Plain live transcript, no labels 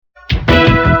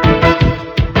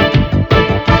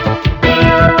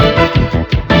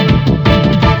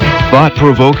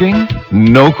Thought-provoking?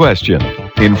 No question.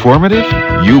 Informative?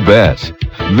 You bet.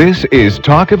 This is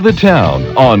Talk of the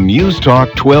Town on News Talk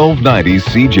 1290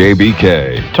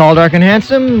 CJBK. Tall, dark, and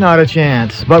handsome? Not a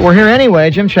chance. But we're here anyway.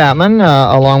 Jim Chapman,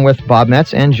 along with Bob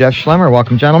Metz and Jeff Schlemmer.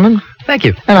 Welcome, gentlemen. Thank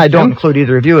you. And I don't include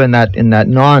either of you in that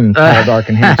non-tall, dark,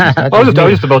 and handsome. I was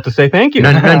just about to say thank you.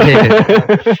 None taken.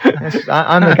 Yes,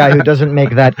 I'm the guy who doesn't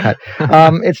make that cut.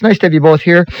 It's nice to have you both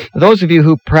here. Those of you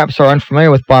who perhaps are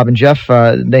unfamiliar with Bob and Jeff,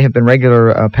 they have been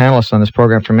regular panelists on this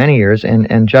program for many years,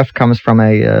 and Jeff comes from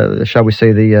shall we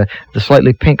say, the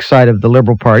slightly pink side of the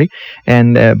Liberal Party,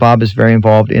 and Bob is very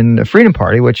involved in the Freedom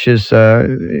Party, which is,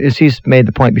 as he's made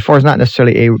the point before, is not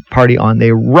necessarily a party on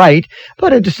the right,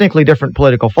 but a distinctly different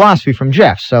political philosophy from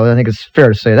Jeff. So I think it's fair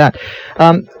to say that.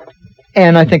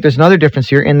 And I think there's another difference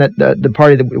here in that the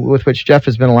party with which Jeff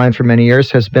has been aligned for many years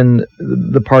has been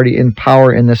the party in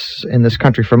power in this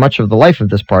country for much of the life of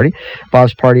this party.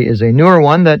 Bob's party is a newer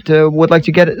one that would like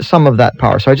to get some of that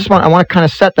power. So I want to kind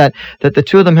of set that the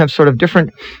two of them have sort of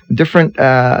different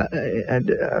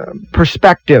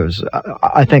perspectives,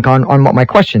 I think, on what my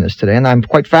question is today. And I'm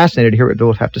quite fascinated to hear what they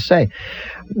both have to say.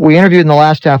 We interviewed in the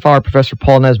last half hour Professor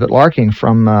Paul Nesbitt Larkin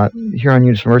from Huron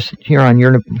University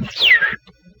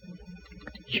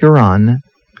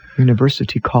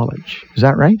College. Is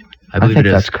that right? I believe it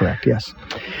is. That's correct, yes.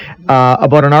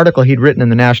 About an article he'd written in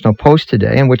the National Post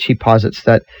today in which he posits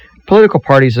that political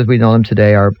parties as we know them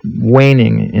today are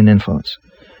waning in influence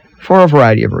for a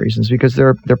variety of reasons, because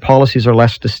their policies are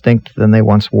less distinct than they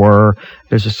once were.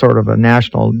 There's a sort of a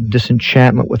national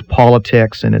disenchantment with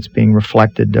politics, and it's being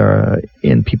reflected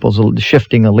in people's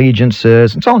shifting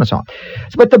allegiances, and so on and so on.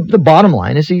 But the bottom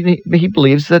line is he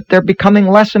believes that they're becoming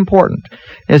less important.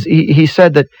 As he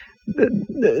said that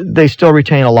they still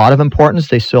retain a lot of importance.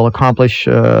 They still accomplish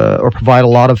or provide a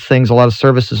lot of things, a lot of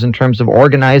services in terms of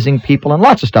organizing people and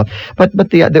lots of stuff. But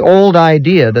the old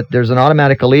idea that there's an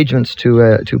automatic allegiance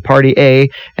to Party A,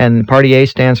 and Party A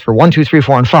stands for 1, 2, 3,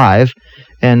 4, and 5,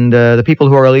 and the people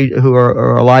who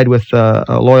are allied with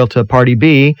loyal to Party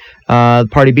B,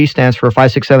 Party B stands for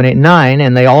 5, 6, 7, 8, 9,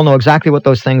 and they all know exactly what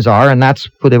those things are, and that's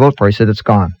who they vote for. He said it's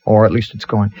gone, or at least it's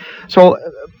going. So,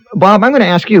 Bob, I'm going to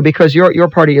ask you, because your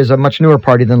party is a much newer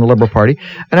party than the Liberal Party,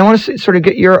 and I want to sort of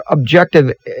get your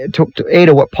objective to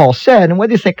what Paul said, and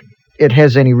whether you think it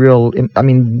has any real, I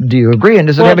mean, do you agree, and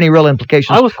does it have any real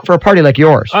implications for a party like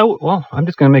yours? I'm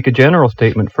just going to make a general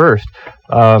statement first.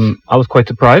 I was quite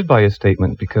surprised by his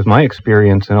statement, because my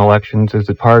experience in elections is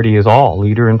that party is all,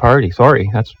 leader and party. Sorry,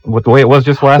 that's the way it was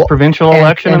just last provincial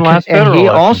election and last federal election. And he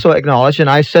also acknowledged, and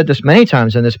I've said this many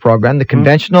times in this program, the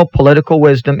conventional political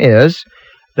wisdom is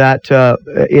that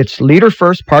it's leader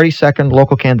first, party second,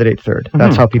 local candidate third.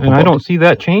 That's how people vote. I don't see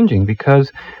that changing, because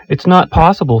it's not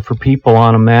possible for people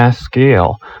on a mass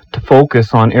scale to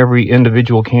focus on every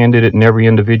individual candidate and every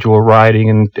individual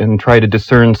riding and try to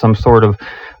discern some sort of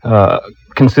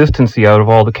consistency out of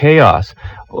all the chaos.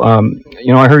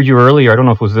 I heard you earlier, I don't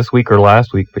know if it was this week or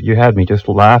last week, but you had me just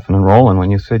laughing and rolling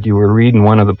when you said you were reading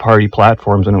one of the party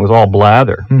platforms and it was all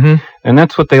blather. And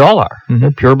that's what they all are.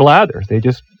 They're pure blather. They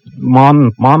just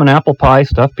mom and apple pie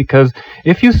stuff, because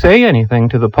if you say anything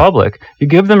to the public, you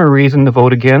give them a reason to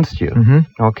vote against you.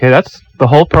 Okay, that's the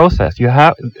whole process. You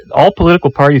have all political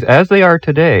parties as they are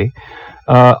today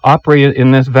operate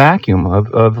in this vacuum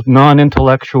of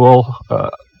non-intellectual,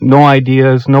 no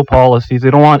ideas, no policies. They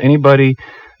don't want anybody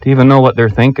to even know what they're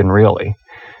thinking, really.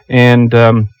 And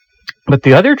but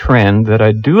the other trend that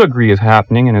I do agree is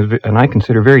happening, and I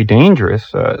consider very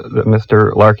dangerous, that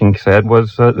Mr. Larkin said,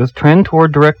 was this trend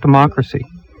toward direct democracy.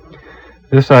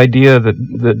 This idea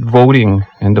that voting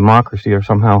and democracy are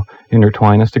somehow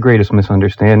intertwined is the greatest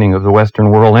misunderstanding of the Western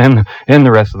world and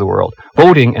the rest of the world.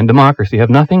 Voting and democracy have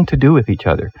nothing to do with each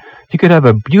other. You could have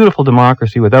a beautiful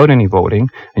democracy without any voting,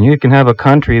 and you can have a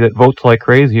country that votes like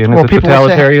crazy and is a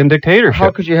totalitarian dictatorship.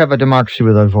 How could you have a democracy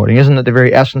without voting? Isn't it the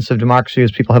very essence of democracy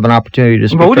is people have an opportunity to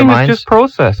speak their minds? Voting is just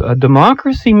process. A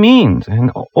democracy means,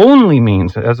 and only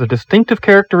means, as a distinctive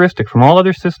characteristic from all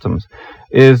other systems,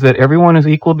 is that everyone is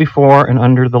equal before and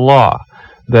under the law.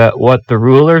 That what the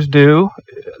rulers do,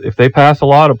 if they pass a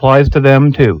law, it applies to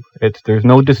them too. There's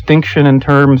no distinction in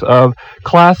terms of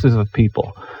classes of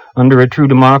people. Under a true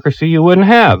democracy, you wouldn't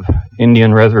have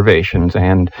Indian reservations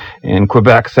and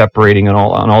Quebec separating and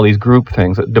all these group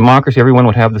things. Democracy, everyone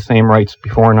would have the same rights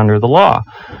before and under the law.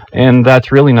 And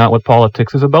that's really not what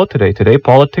politics is about today. Today,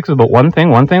 politics is about one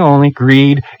thing only: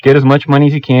 greed, get as much money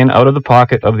as you can out of the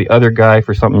pocket of the other guy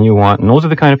for something you want. And those are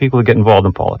the kind of people that get involved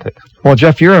in politics. Well,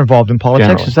 Jeff, you're involved in politics.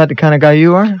 Generally. Is that the kind of guy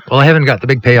you are? Well, I haven't got the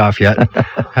big payoff yet.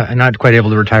 I'm not quite able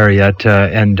to retire yet.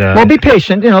 Well, be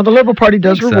patient. The Liberal Party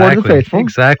does reward the faithful.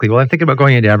 Exactly. Well, I'm thinking about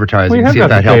going into advertising Well, and see if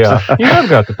that helps. You have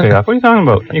got the payoff. What are you talking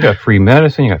about? You got free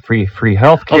medicine. You got free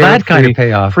health care. Oh, that kind of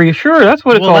payoff. Sure, that's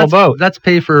what it's all about. That's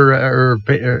paying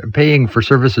for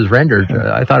services rendered.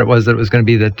 I thought it was going to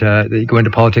be that you go into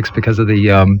politics because of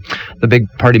the big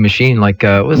party machine. Like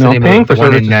what was the name of the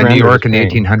one in New York in the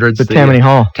 1800s? The Tammany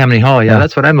Hall. Tammany Hall. Yeah,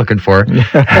 that's what I'm looking for.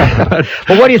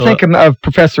 Well, what do you think of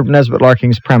Professor Nesbitt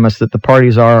Larking's premise that the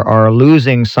parties are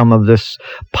losing some of this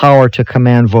power to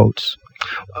command votes?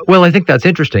 Well, I think that's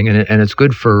interesting, and it's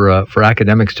good for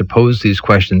academics to pose these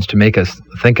questions to make us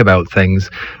think about things.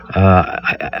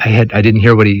 I didn't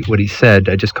hear what he said.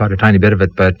 I just caught a tiny bit of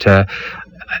it, but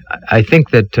I think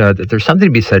that there's something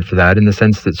to be said for that, in the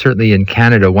sense that certainly in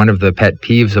Canada, one of the pet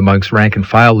peeves amongst rank and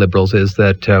file Liberals is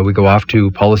that we go off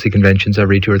to policy conventions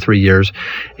every 2 or 3 years,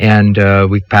 and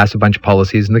we pass a bunch of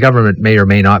policies, and the government may or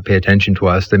may not pay attention to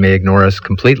us. They may ignore us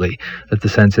completely. That the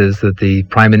sense is that the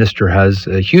Prime Minister has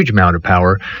a huge amount of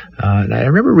power. And I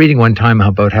remember reading one time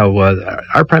about how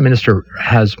our Prime Minister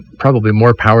has probably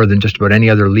more power than just about any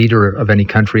other leader of any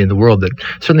country in the world. That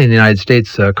certainly in the United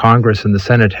States, Congress and the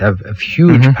Senate have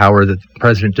huge power that the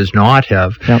President does not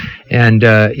have. Yep. And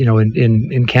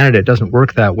in Canada, it doesn't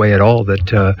work that way at all.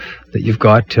 That you've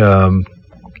got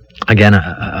again,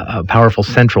 a powerful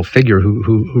central figure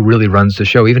who really runs the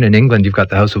show. Even in England, you've got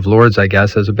the House of Lords, I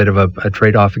guess, as a bit of a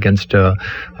trade-off against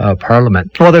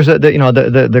Parliament. Well, there's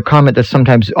the comment that's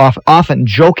sometimes often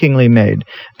jokingly made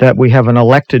that we have an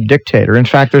elected dictator. In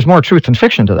fact, there's more truth than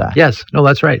fiction to that. Yes, no,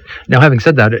 that's right. Now, having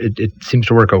said that, it seems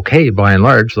to work okay by and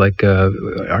large. Like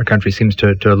our country seems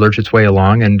to lurch its way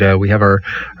along, and we have our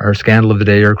scandal of the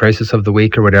day or crisis of the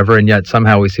week or whatever, and yet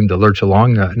somehow we seem to lurch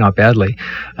along not badly.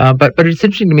 But it's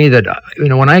interesting to me that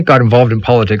when I got involved in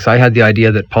politics, I had the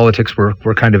idea that politics were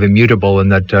kind of immutable,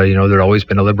 and that there'd always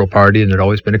been a Liberal Party and there'd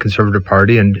always been a Conservative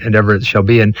Party, and ever it shall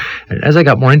be. And as I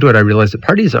got more into it, I realized that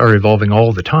parties are evolving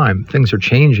all the time. Things are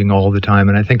changing all the time.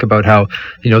 And I think about how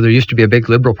there used to be a big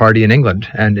Liberal Party in England,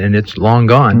 and it's long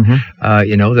gone.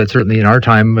 That certainly in our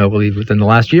time, within the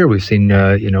last year, we've seen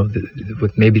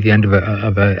with maybe the end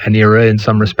of an era in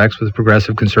some respects with a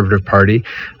progressive Conservative Party.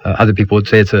 Other people would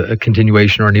say it's a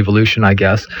continuation or an evolution, I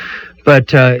guess. But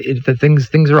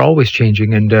things are always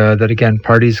changing, and that again,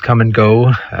 parties come and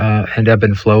go, and ebb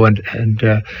and flow, and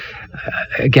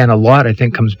again, a lot I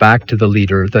think comes back to the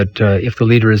leader. That if the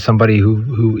leader is somebody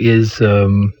who is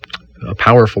a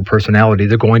powerful personality,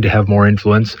 they're going to have more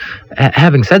influence.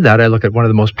 Having said that, I look at one of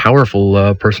the most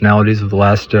powerful personalities of the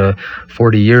last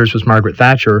 40 years was Margaret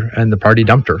Thatcher, and the party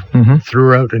dumped her, threw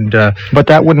her out. And but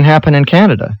that wouldn't happen in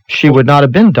Canada. She would not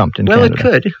have been dumped in Canada. Well,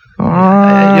 it could.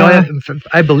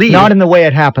 I believe not in the way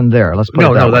it happened there. Let's put it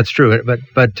that way. No, that's true.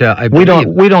 But I believe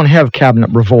we don't have cabinet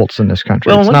revolts in this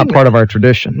country. Well, it's not part of our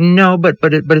tradition. No, but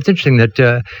it's interesting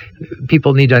that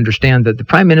people need to understand that the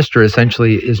Prime Minister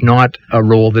essentially is not a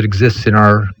role that exists in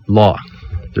our law.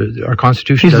 Our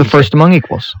Constitution. He's the first among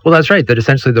equals. Well, that's right. That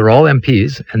essentially they're all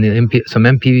MPs, and some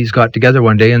MPs got together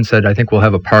one day and said, "I think we'll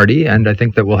have a party, and I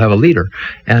think that we'll have a leader."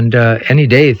 And any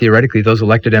day, theoretically, those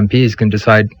elected MPs can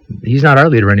decide he's not our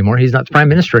leader anymore. He's not the Prime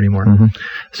Minister anymore.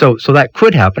 So that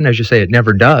could happen, as you say. It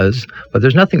never does. But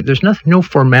there's no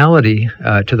formality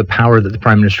to the power that the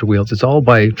Prime Minister wields. It's all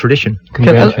by tradition.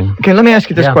 Okay, let me ask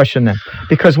you this question then,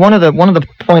 because one of the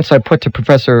points I put to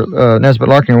Professor Nesbitt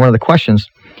Larking, one of the questions.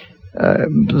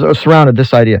 Surrounded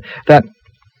this idea that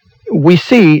we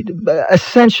see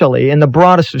essentially in the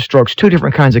broadest of strokes 2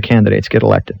 different kinds of candidates get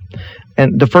elected.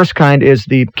 And the first kind is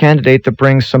the candidate that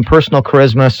brings some personal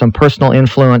charisma, some personal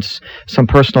influence, some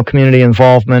personal community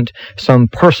involvement, some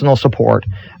personal support,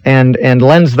 and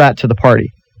lends that to the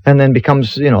party. And then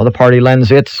becomes, the party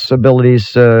lends its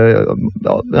abilities,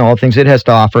 all things it has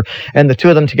to offer, and the two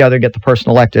of them together get the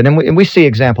person elected. And we see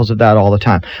examples of that all the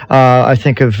time. I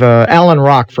think of Alan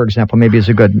Rock, for example, maybe is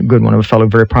a good one, of a fellow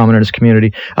very prominent in his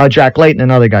community. Jack Layton,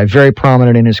 another guy, very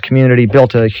prominent in his community,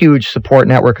 built a huge support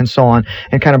network and so on,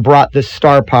 and kind of brought this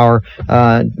star power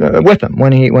with him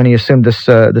when he assumed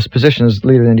this position as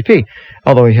leader of the NDP.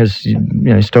 Although he has,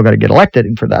 he's still got to get elected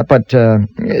for that, but to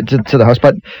the House,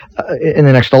 but in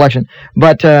the next election.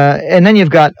 But and then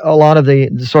you've got a lot of the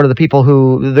people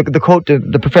who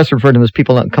the professor referred to them as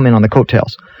people that come in on the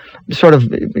coattails. sort of,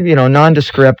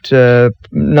 nondescript,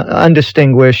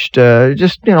 undistinguished,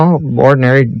 just,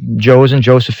 ordinary Joes and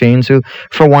Josephines who,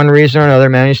 for one reason or another,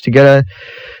 managed to get a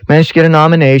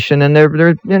nomination, and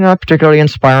they're not particularly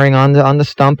inspiring on the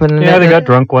stump. And they got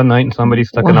drunk one night and somebody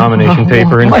stuck a nomination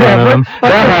paper in front of them.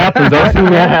 That happens. I've seen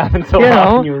that happen so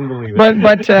often. You wouldn't believe it.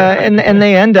 But and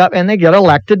they end up and they get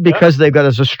elected because they've got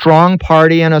a strong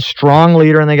party and a strong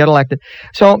leader, and they get elected.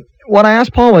 So what I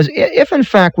asked Paul was, if in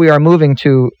fact we are moving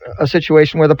to a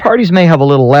situation where the parties may have a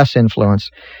little less influence,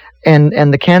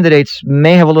 and the candidates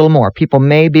may have a little more, people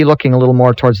may be looking a little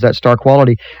more towards that star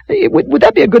quality, would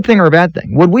that be a good thing or a bad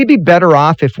thing? Would we be better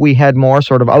off if we had more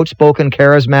sort of outspoken,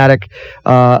 charismatic,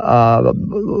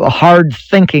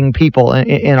 hard-thinking people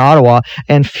in Ottawa,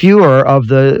 and fewer of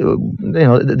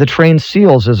the trained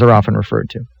seals, as they're often referred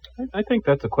to? I think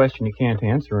that's a question you can't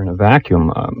answer in a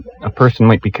vacuum. A person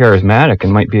might be charismatic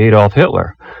and might be Adolf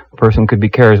Hitler. A person could be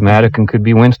charismatic and could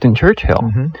be Winston Churchill.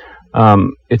 Mm-hmm.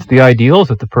 It's the ideals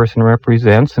that the person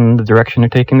represents and the direction they're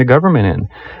taking the government in.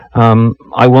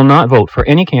 I will not vote for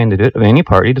any candidate of any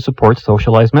party to support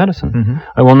socialized medicine. Mm-hmm.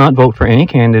 I will not vote for any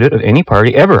candidate of any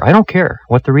party ever, I don't care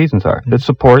what the reasons are, that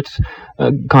supports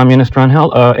communist-run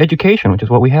education, which is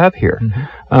what we have here.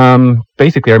 Mm-hmm.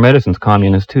 Basically, our medicine's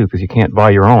communist, too, because you can't buy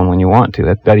your own when you want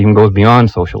to. That even goes beyond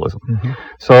socialism. Mm-hmm.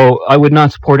 So I would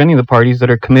not support any of the parties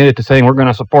that are committed to saying we're going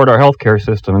to support our healthcare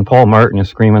system, and Paul Martin is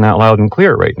screaming that loud and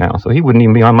clear right now, so he wouldn't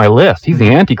even be on my list. He's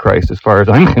the Antichrist as far as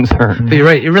I'm concerned. But you're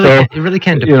right. It really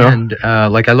can depend.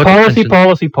 Like I look policy.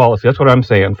 That's what I'm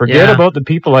saying. Forget about the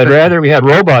people. I'd rather we had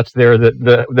robots there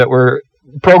that were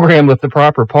programmed with the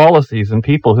proper policies and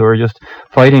people who are just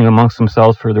fighting amongst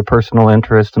themselves for their personal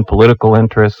interests and political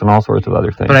interests and all sorts of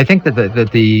other things. But I think that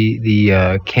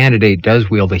the candidate does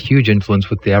wield a huge influence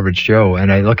with the average Joe.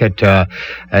 And I look at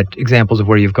examples of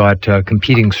where you've got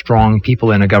competing strong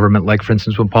people in a government, like, for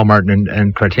instance, when Paul Martin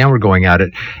and Chrétien were going at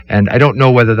it. And I don't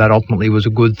know whether that ultimately was a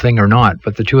good thing or not,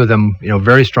 but the two of them,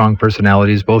 very strong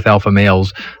personalities, both alpha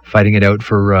males, fighting it out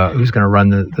for who's going to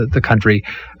run the country.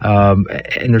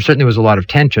 And there certainly was a lot of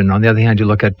tension. On the other hand, you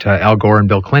look at Al Gore and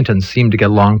Bill Clinton, seem to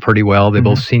get along pretty well. They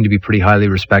both seem to be pretty highly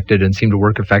respected and seem to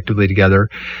work effectively together.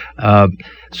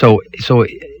 So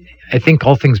I think,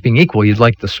 all things being equal, you'd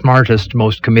like the smartest,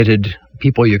 most committed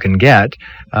people you can get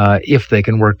if they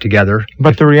can work together.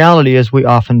 But the reality is we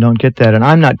often don't get that. And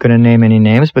I'm not going to name any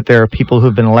names, but there are people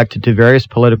who've been elected to various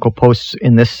political posts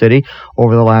in this city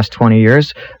over the last 20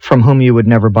 years from whom you would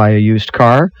never buy a used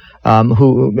car.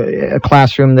 A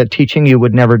classroom that teaching, you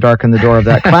would never darken the door of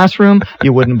that classroom.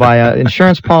 You wouldn't buy an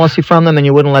insurance policy from them, and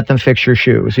you wouldn't let them fix your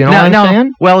shoes. You know what I'm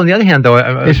saying? Well, on the other hand, though,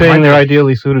 you're saying they're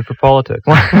ideally suited for politics.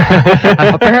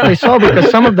 Apparently so,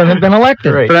 because some of them have been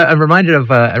elected. Right. But I'm reminded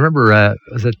of, I remember,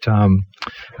 was it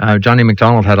Johnny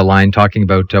MacDonald had a line talking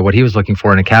about what he was looking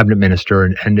for in a cabinet minister,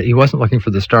 and he wasn't looking for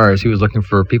the stars. He was looking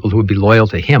for people who would be loyal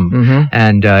to him. Mm-hmm.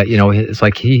 And it's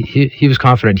like he was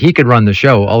confident he could run the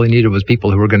show. All he needed was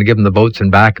people who were going to give him the votes and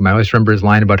back him. I always remember his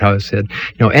line about how he said,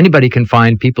 anybody can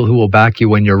find people who will back you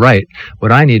when you're right.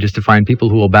 What I need is to find people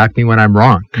who will back me when I'm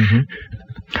wrong. Mm-hmm.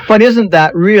 But isn't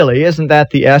that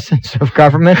the essence of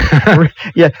government?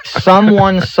 Yeah,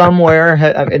 someone somewhere,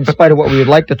 in spite of what we would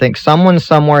like to think, someone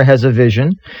somewhere has a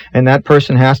vision, and that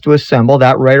person has to assemble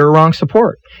that right or wrong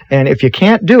support. And if you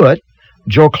can't do it,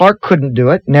 Joe Clark couldn't do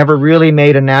it, never really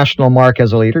made a national mark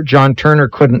as a leader. John Turner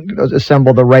couldn't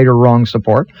assemble the right or wrong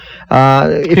support.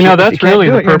 That's really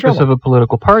the purpose of a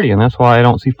political party, and that's why I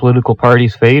don't see political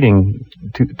parties fading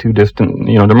too distant.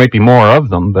 There might be more of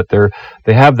them, but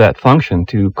they have that function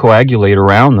to coagulate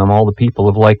around them all the people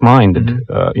of like-minded,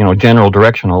 general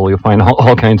directional. You'll find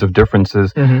all kinds of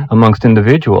differences amongst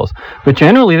individuals. But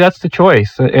generally, that's the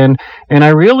choice. And I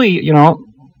really,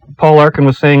 Paul Larkin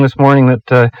was saying this morning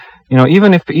that,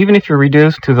 even if you're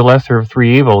reduced to the lesser of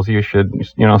three evils, you should,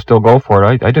 still go for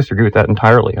it. I disagree with that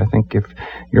entirely. I think if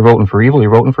you're voting for evil,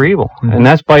 you're voting for evil. Mm-hmm. And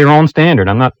that's by your own standard.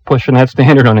 I'm not pushing that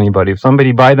standard on anybody. If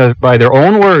somebody by their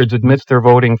own words admits they're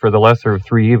voting for the lesser of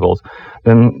three evils,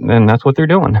 then that's what they're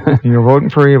doing. You're voting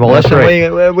for evil. Listen,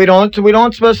 right. we don't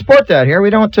support that here. We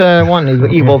don't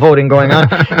want evil voting going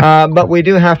on. But we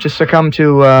do have to succumb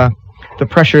to the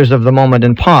pressures of the moment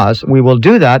and pause. We will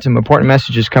do that. Some important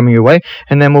messages coming your way,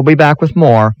 and then we'll be back with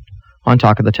more on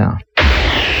Talk of the Town.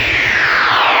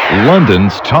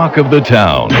 London's Talk of the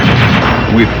Town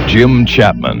with Jim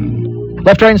Chapman.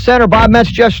 Left, right, and center. Bob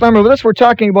Metz, Jeff Schlemmer with us. We're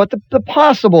talking about the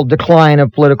possible decline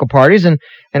of political parties and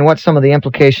what some of the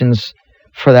implications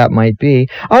for that might be.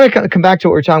 I want to come back to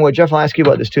what we're talking about. Jeff, I'll ask you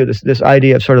about this too, this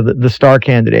idea of sort of the star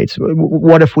candidates.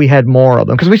 What if we had more of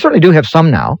them? Because we certainly do have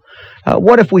some now.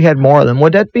 What if we had more of them?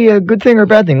 Would that be a good thing or a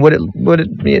bad thing? Would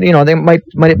it be,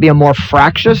 might it be a more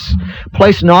fractious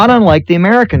place, not unlike the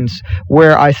Americans,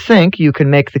 where I think you can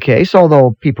make the case,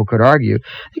 although people could argue,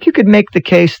 I think you could make the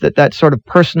case that sort of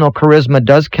personal charisma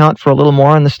does count for a little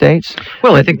more in the States?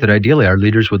 Well, I think that ideally our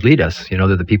leaders would lead us.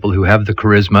 They're the people who have the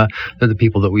charisma. They're the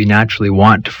people that we naturally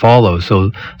want to follow.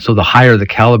 So the higher the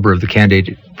caliber of the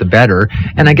candidate, the better.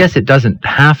 And I guess it doesn't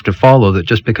have to follow that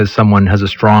just because someone has a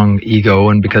strong ego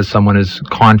and because someone is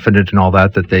confident and all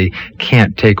that they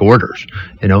can't take orders.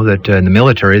 That in the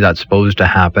military that's supposed to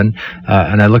happen.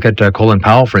 And I look at Colin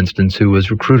Powell, for instance, who was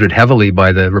recruited heavily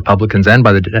by the Republicans and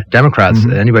by the Democrats.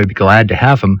 Mm-hmm. Anybody would be glad to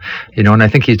have him. And I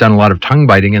think he's done a lot of tongue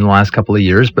biting in the last couple of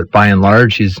years, but by and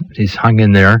large he's hung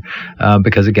in there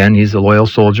because again he's a loyal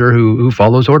soldier who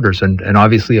follows orders and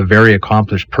obviously a very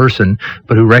accomplished person,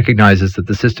 but who recognizes that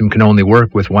the system can only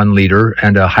work with one leader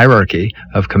and a hierarchy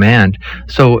of command.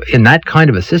 So in that kind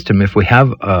of a system, if we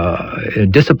have a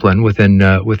discipline within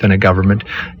a government,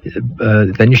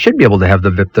 then you should be able to have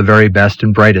the very best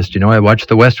and brightest. I watch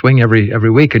The West Wing every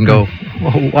week and go,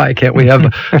 well, why can't we have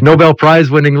a Nobel Prize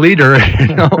winning leader?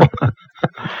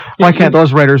 Why can't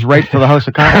those writers write for the House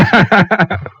of Commons?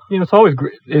 It's always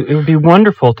great. It would be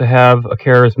wonderful to have a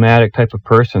charismatic type of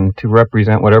person to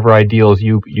represent whatever ideals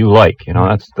you like.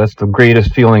 That's the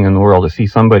greatest feeling in the world, to see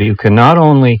somebody who can not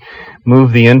only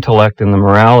move the intellect and the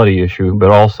morality issue, but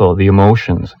also the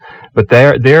emotions. But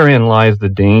therein lies the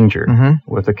danger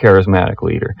with a charismatic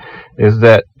leader, is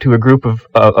that to a group of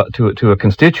to a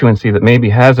constituency that maybe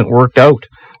hasn't worked out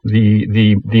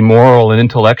the moral and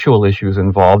intellectual issues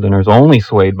involved and is only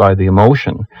swayed by the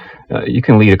emotion, you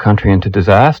can lead a country into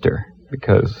disaster,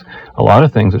 because a lot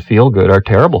of things that feel good are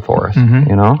terrible for us,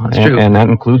 That's true. And that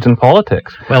includes in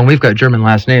politics. Well, we've got German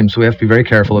last names, so we have to be very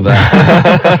careful of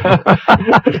that.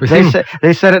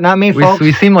 They said it, not me, folks.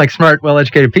 We seem like smart,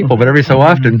 well-educated people, but every so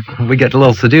often we get a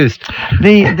little seduced.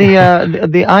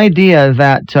 The idea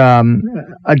that,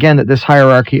 again, that this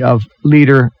hierarchy of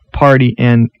leader, party,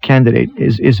 and candidate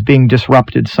is being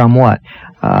disrupted somewhat.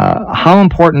 How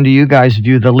important do you guys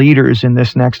view the leaders in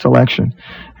this next election?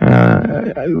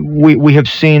 We have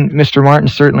seen Mr. Martin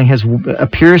certainly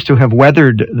appears to have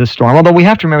weathered the storm, although we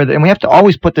have to remember that, and we have to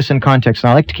always put this in context,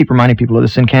 and I like to keep reminding people of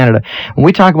this in Canada. When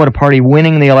we talk about a party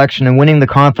winning the election and winning the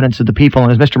confidence of the people,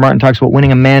 and as Mr. Martin talks about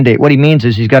winning a mandate, what he means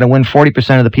is he's got to win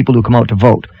 40% of the people who come out to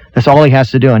vote. That's all he has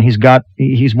to do, and he's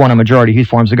won a majority. He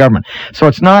forms the government. So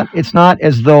it's not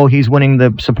as though he's winning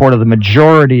the support of the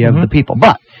majority of the people,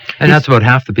 but. And that's about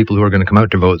half the people who are going to come out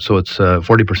to vote, so it's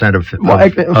 40% of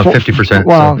 50%.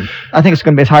 Well, so. I think it's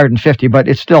going to be higher than 50, but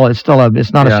it's not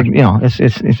he's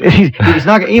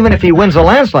not even if he wins a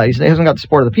landslide, he hasn't got the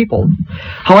support of the people.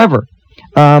 However,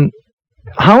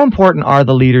 how important are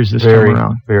the leaders this time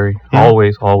around? Very,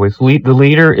 always. The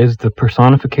leader is the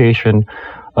personification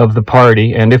of the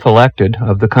party, and if elected,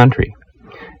 of the country.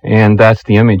 And that's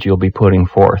the image you'll be putting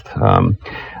forth.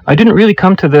 I didn't really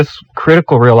come to this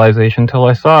critical realization until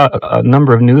I saw a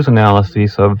number of news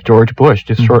analyses of George Bush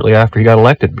just shortly after he got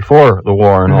elected, before the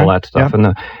war and all that stuff,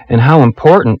 and how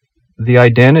important the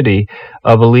identity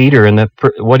of a leader and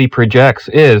what he projects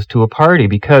is to a party,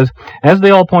 because as they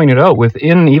all pointed out,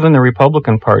 within even the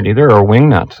Republican Party there are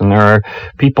wingnuts, and there are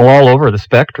people all over the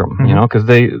spectrum, because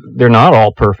they're not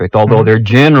all perfect, although they're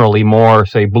generally more,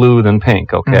 say, blue than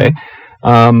pink, okay?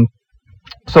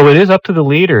 So it is up to the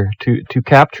leader to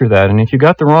capture that, and if you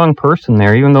got the wrong person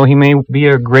there, even though he may be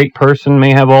a great person,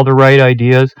 may have all the right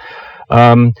ideas,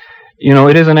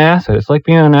 it is an asset. It's like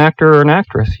being an actor or an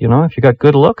actress. If you got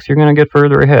good looks, you're going to get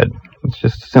further ahead. It's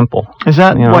just simple. Is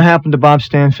that what happened to Bob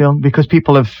Stanfield? Because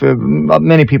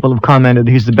many people have commented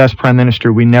he's the best prime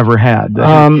minister we never had.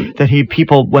 When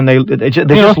they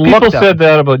just looked people said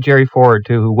that about Jerry Ford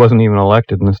too, who wasn't even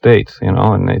elected in the States.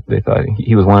 And they thought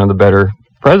he was one of the better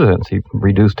presidents. He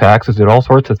reduced taxes, did all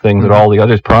sorts of things that all the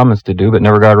others promised to do but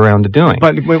never got around to doing.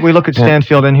 But we look at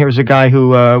Stanfield, and here's a guy who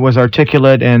was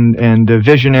articulate and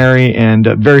visionary and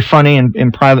very funny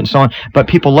in private and so on, but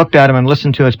people looked at him and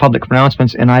listened to his public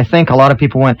pronouncements, and I think a lot of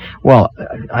people went, well,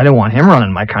 I don't want him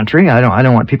running my country. I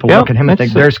don't want people to look at him and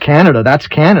think, there's Canada, that's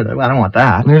Canada. I don't want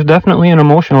that. There's definitely an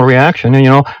emotional reaction, and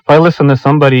if I listen to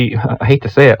somebody, I hate to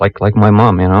say it, like my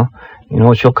mom,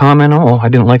 she'll comment, oh, I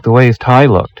didn't like the way his tie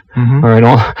looked, or I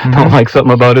don't like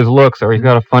something about his looks, or he's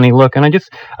got a funny look, and I just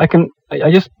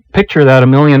picture that a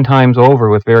million times over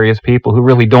with various people who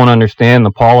really don't understand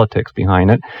the politics behind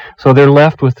it, so they're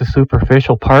left with the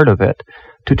superficial part of it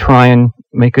to try and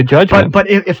make a judgment. But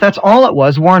if that's all it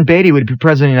was, Warren Beatty would be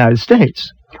president of the United States.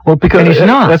 Well, because And he's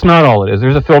not. That's not all it is.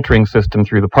 There's a filtering system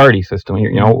through the party system.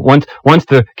 You know, once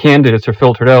the candidates are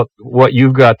filtered out, what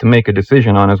you've got to make a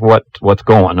decision on is what's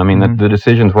going. I mean, the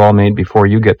decisions were all made before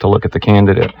you get to look at the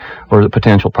candidate or the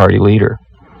potential party leader.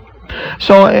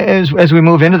 So as we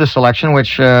move into this election,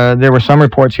 which there were some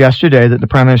reports yesterday that the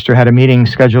Prime Minister had a meeting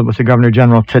scheduled with the Governor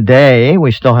General today.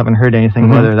 We still haven't heard anything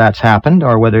whether that's happened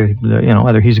or whether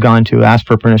whether he's gone to ask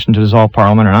for permission to dissolve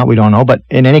Parliament or not. We don't know. But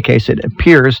in any case, it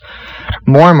appears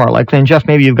more and more likely. And Jeff,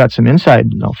 maybe you've got some insight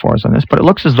for us on this, but it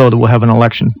looks as though that we'll have an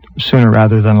election sooner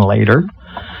rather than later.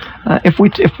 If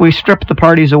we strip the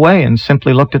parties away and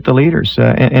simply looked at the leaders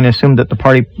and assumed that the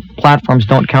party platforms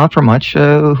don't count for much,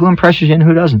 who impresses you and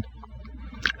who doesn't?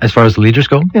 As far as the leaders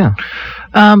go? Yeah.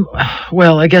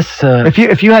 Well, I guess...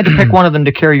 If you had to pick one of them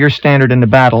to carry your standard into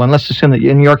battle, and let's assume that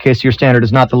in your case your standard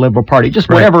is not the Liberal Party, just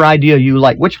whatever idea you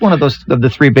like, which one of the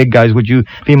three big guys would you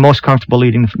be most comfortable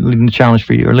leading the challenge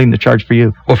for you, or leading the charge for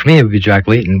you? Well, for me, it would be Jack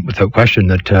Layton, without question.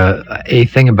 That a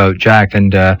thing about Jack,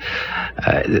 and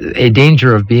a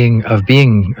danger of being sort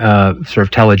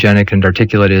of telegenic and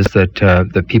articulate, is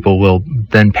that people will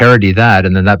then parody that,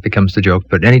 and then that becomes the joke.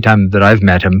 But anytime that I've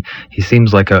met him, he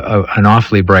seems like an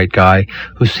awfully bright guy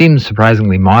who seems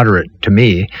surprisingly moderate to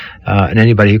me, and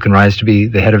anybody who can rise to be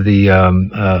the head of the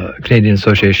Canadian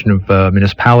Association of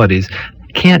Municipalities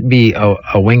can't be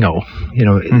a wingo.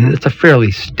 It's a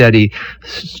fairly steady,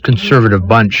 conservative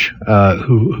bunch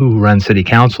who run city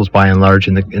councils by and large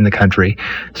in the country.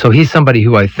 So he's somebody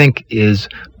who I think is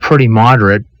pretty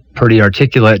moderate, pretty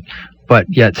articulate, but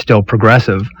yet still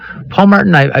progressive. Paul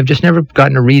Martin, I've just never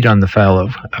gotten a read on the fellow,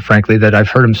 frankly. That I've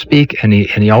heard him speak, and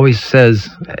he always says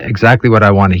exactly what I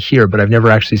want to hear, but I've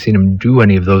never actually seen him do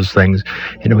any of those things.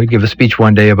 He'd give a speech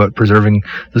one day about preserving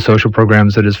the social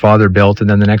programs that his father built, and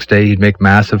then the next day he'd make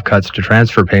massive cuts to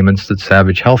transfer payments that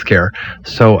savage healthcare.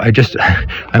 So I just...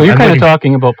 Well, you're kind of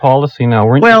talking about policy now,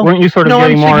 weren't you sort of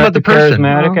getting more at the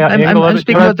charismatic angle of it? I'm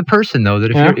speaking about the person, though,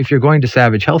 that if you're going to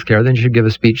savage healthcare, then you should give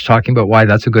a speech talking about why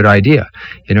that's a good idea.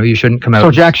 You shouldn't come out...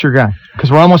 So Jack's your guy,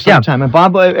 because we're almost out of time. And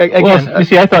Bob, again... Well, you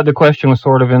see, I thought the question was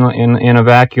sort of in a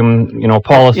vacuum,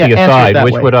 policy aside.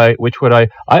 Which would I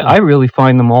really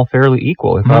find them all fairly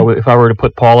equal if I were to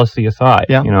put policy aside,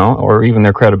 or even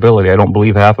their credibility. I don't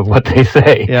believe half of what they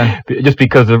say, just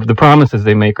because of the promises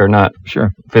they make are not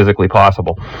physically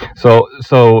possible.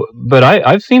 But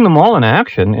I've seen them all in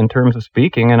action in terms of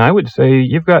speaking, and I would say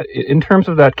you've got, in terms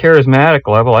of that charismatic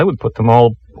level, I would put them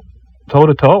all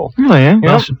toe-to-toe. Really, eh?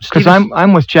 Because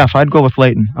I'm with Jeff. I'd go with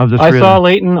Layton of the three. I saw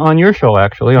Layton on your show,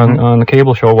 actually, on the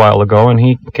cable show a while ago, and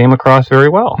he came across very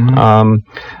well.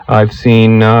 I've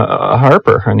seen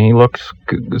Harper, and he looks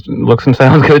and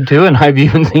sounds good, too, and I've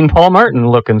even seen Paul Martin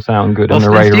look and sound good in the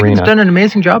right Stephen's arena. Done an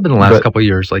amazing job in the last couple of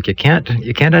years. Like, you can't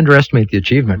underestimate the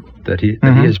achievement that he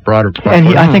has brought. And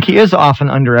I think he is often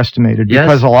underestimated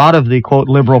because a lot of the, quote,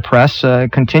 liberal press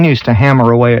continues to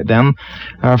hammer away at them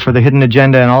for the hidden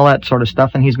agenda and all that sort of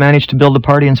stuff, and he's managed to build the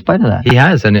party in spite of that. He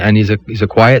has, and he's a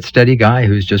quiet, steady guy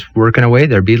who's just working away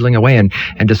there, beetling away, and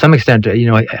to some extent,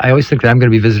 I always think that I'm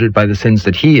going to be visited by the sins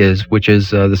that he is, which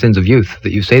is the sins of youth.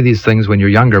 That you say these things when you're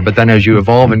younger, but then as you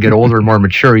evolve and get older and more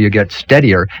mature, you get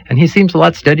steadier, and he seems a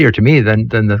lot steadier to me than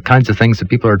the kinds of things that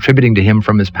people are attributing to him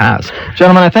from his past.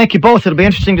 Gentlemen, I thank you both. It'll be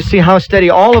interesting to see how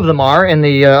steady all of them are in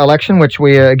the election, which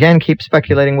we again keep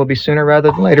speculating will be sooner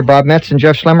rather than later. Bob Metz and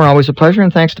Jeff Schlemmer, always a pleasure,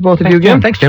 and thanks to both of you again. Thanks, Jim.